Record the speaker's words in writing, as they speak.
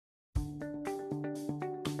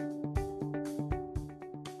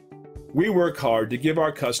We work hard to give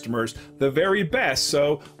our customers the very best,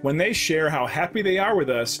 so when they share how happy they are with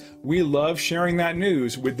us, we love sharing that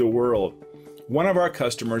news with the world. One of our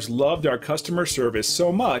customers loved our customer service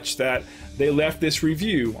so much that they left this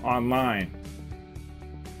review online.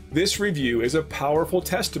 This review is a powerful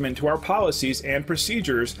testament to our policies and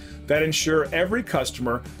procedures that ensure every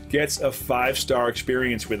customer gets a 5-star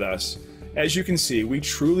experience with us. As you can see, we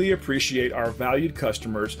truly appreciate our valued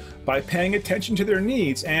customers by paying attention to their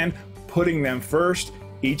needs and putting them first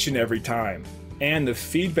each and every time. And the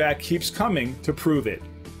feedback keeps coming to prove it.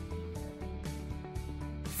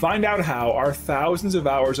 Find out how our thousands of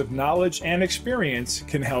hours of knowledge and experience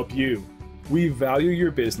can help you. We value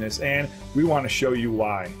your business and we want to show you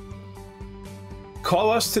why. Call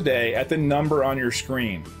us today at the number on your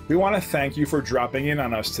screen. We want to thank you for dropping in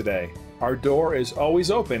on us today. Our door is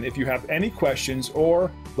always open if you have any questions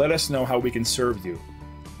or let us know how we can serve you.